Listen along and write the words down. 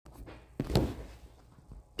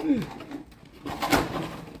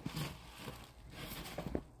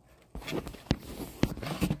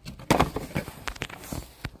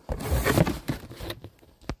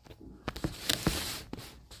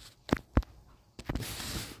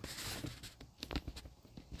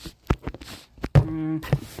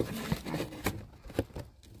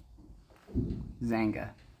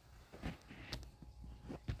Zanga.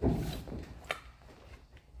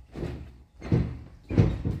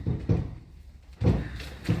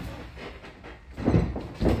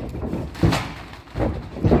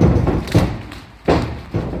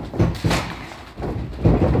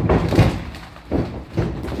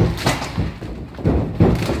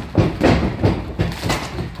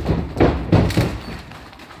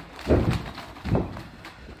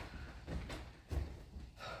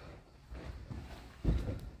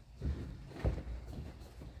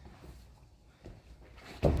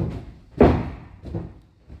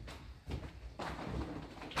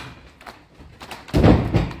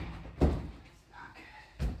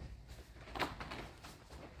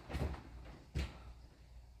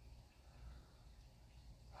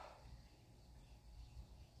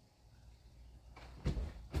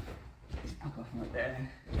 I'll go from right there then.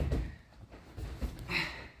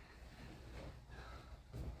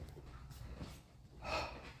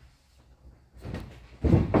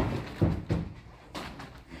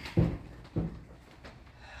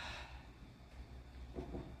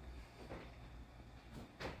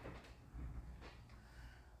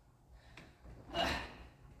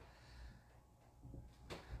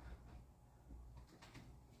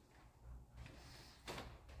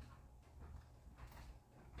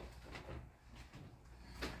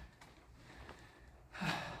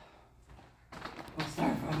 We'll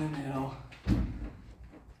start from the middle.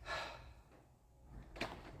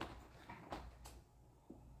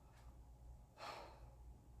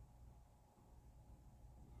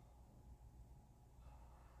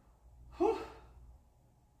 Whew.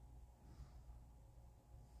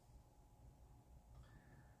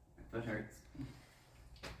 My foot hurts.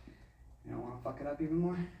 You don't want to fuck it up even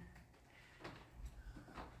more?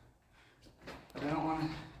 But I don't want to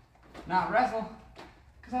not wrestle,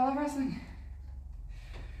 because I love wrestling.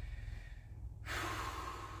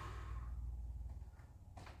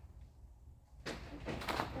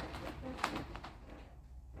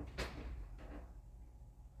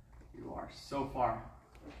 You are so far.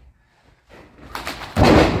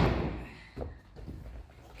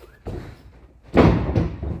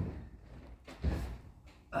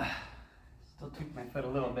 Still tweak my foot a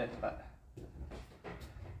little bit, but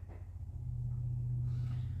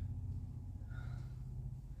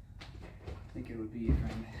I think it would be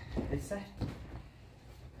from this side.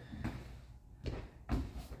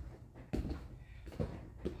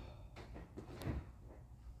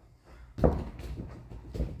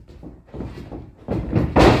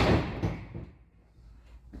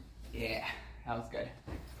 Yeah, that was good.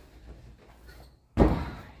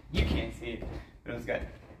 You can't see it, but it was good.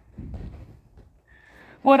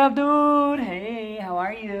 What up, dude? Hey, how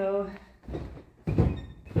are you?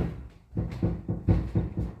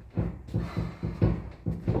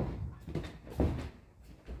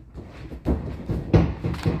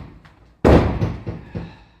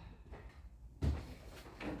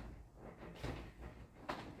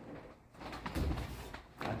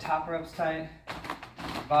 Top rope's tight,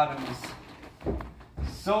 bottom is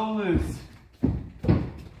so loose.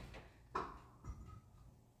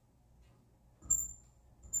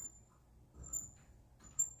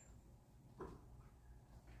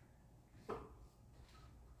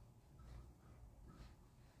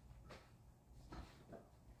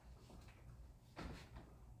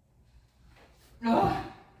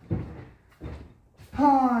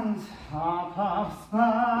 On top of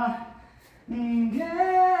spaghetti,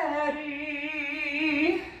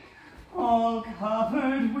 all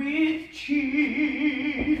covered with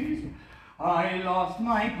cheese, I lost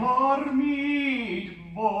my poor meatball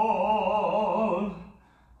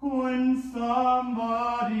when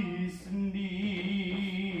somebody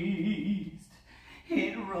sneezed.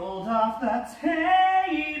 It rolled off the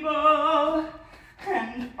table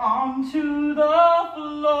and onto the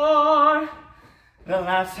floor. The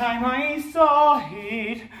last time I saw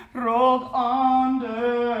it rolled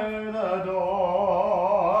under the door.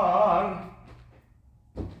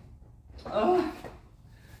 I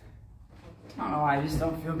don't know why, I just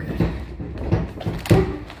don't feel good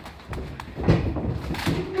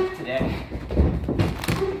today.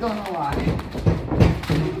 Don't know why.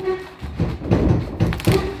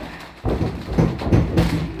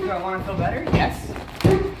 Do I want to feel better? Yes.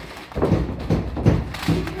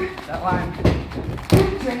 Is that why I'm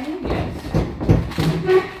training? Yes.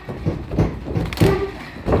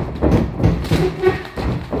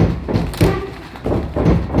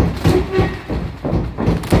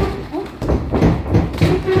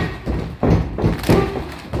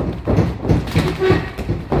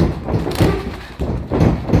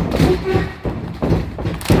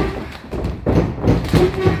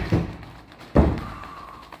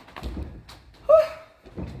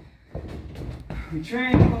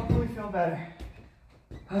 train to hopefully feel better.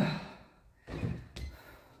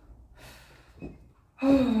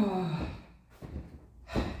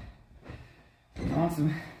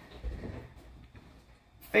 Awesome.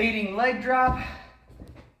 Fading leg drop.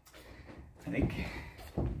 I think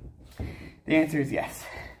the answer is yes.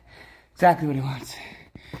 Exactly what he wants.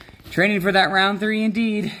 Training for that round 3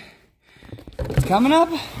 indeed. It's coming up.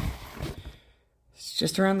 It's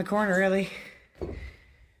just around the corner, really.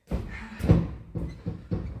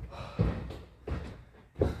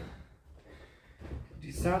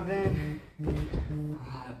 Do something.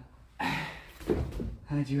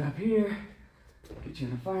 Hide you up here. Get you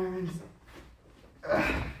in the fireman's.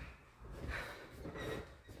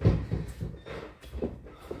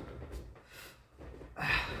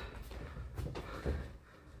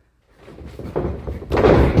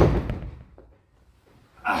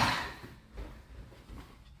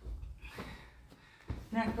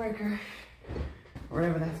 Neck breaker,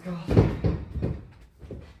 whatever that's called.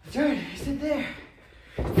 That's right, you sit there.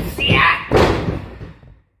 Yeah.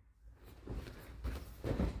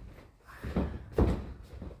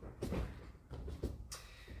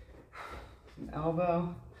 An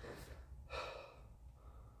elbow.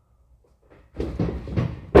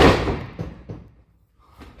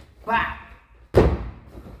 Wow.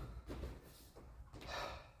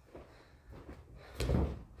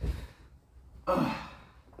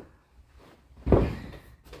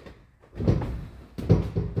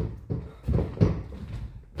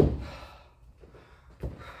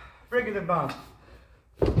 Regular bump.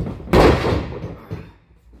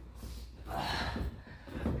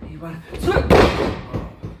 You want to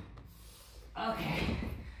okay.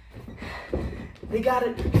 They got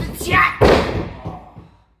it. Yeah.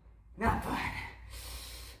 Not fun.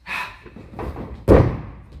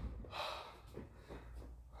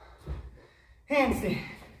 Handstand.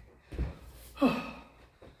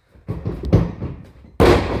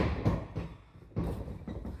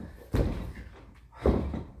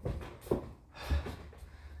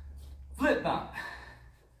 Flip bump.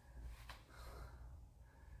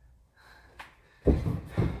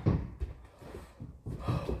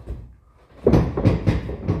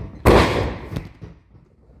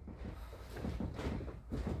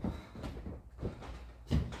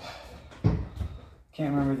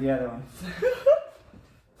 Can't remember the other ones.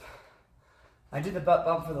 I did the butt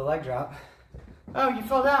bump for the leg drop. Oh, you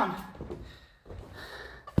fell down.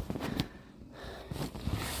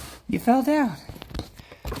 You fell down.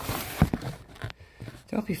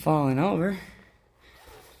 Don't be falling over.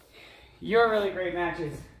 You're really great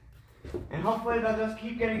matches. And hopefully they'll just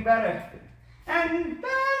keep getting better. And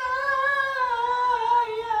better,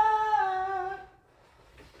 yeah.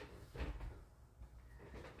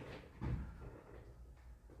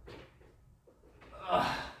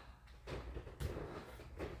 Ugh.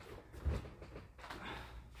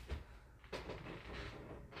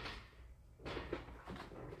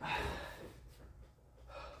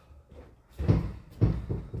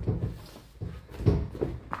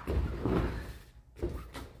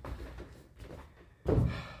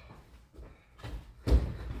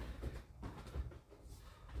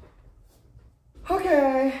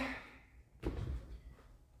 Okay.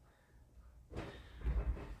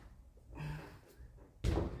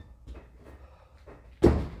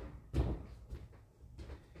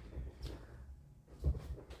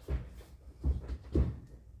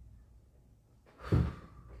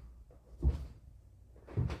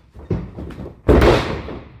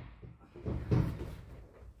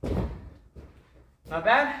 Not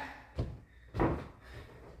bad.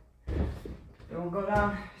 Don't go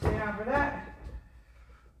down, stay down for that.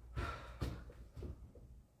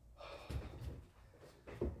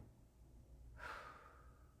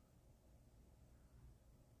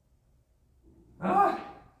 Ah!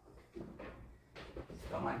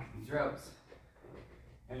 Don't like these ropes.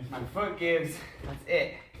 And if my foot gives, that's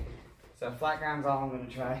it. So flat ground's all I'm gonna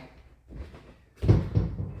try.